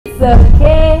it's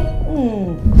okay.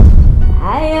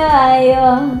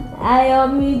 Ayo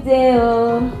mi de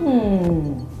o.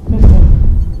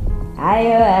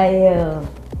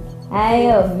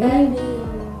 Ayo mi.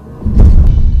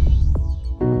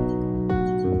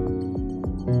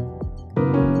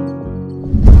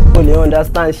 You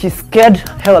understand? She scared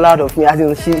hell out of me, as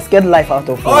in she scared life out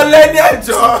of me.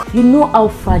 You know how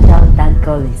fragile that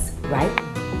girl is, right?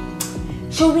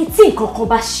 She'll be think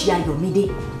Kokoba Shia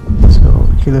Yomide. So,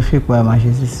 kilo fake why my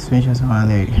situation someone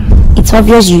lady. It's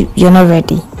obvious you're not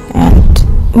ready,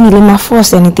 and me ma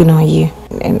force anything on you.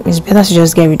 And it's better to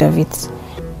just get rid of it.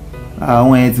 I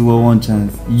want it to one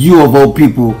chance. You of all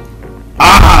people.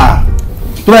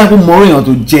 Don't have more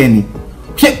to Jenny.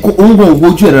 I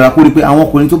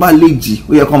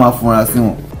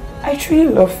truly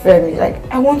love Femi.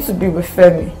 Like, I want to be with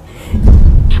Femi.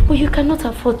 But you cannot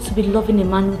afford to be loving a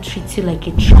man who treats you like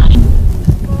a trash.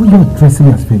 Why are you addressing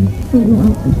me as Femi?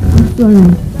 I'm sorry.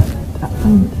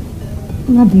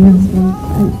 I'm not the husband.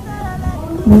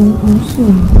 I'm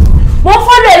sorry. What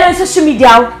for on social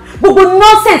media? But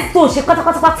nonsense to she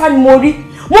kata ni mo ri.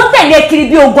 Mo tẹ̀lé kiri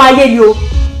bí ogun ayé ni o.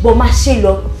 But má ṣe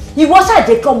lọ. Ìwọ ṣá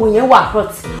jẹ́ kí ọmọ yẹn wà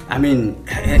hurt. I mean,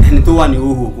 ẹni tó wà ní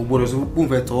oho kò gbọdọ̀ sọ pé òun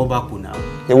fẹ́ tọwọ́ bá pò náà.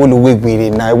 Èwo ló wé gbèrè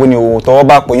náà, èwo ni o tọwọ́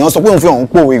bá pò. Yàn sọ pé òun fẹ́ òun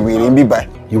pò wé gbèrè ń bí báyìí.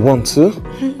 You want to?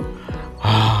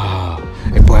 A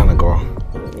boy and a girl.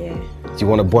 Yeah. You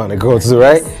want a boy and a girl too,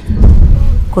 right?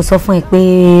 Kò sọ fún ẹ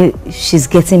pé she's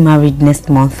getting married next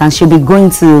month and she'll be going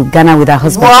to Ghana with her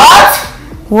husband. What?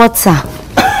 What, sir?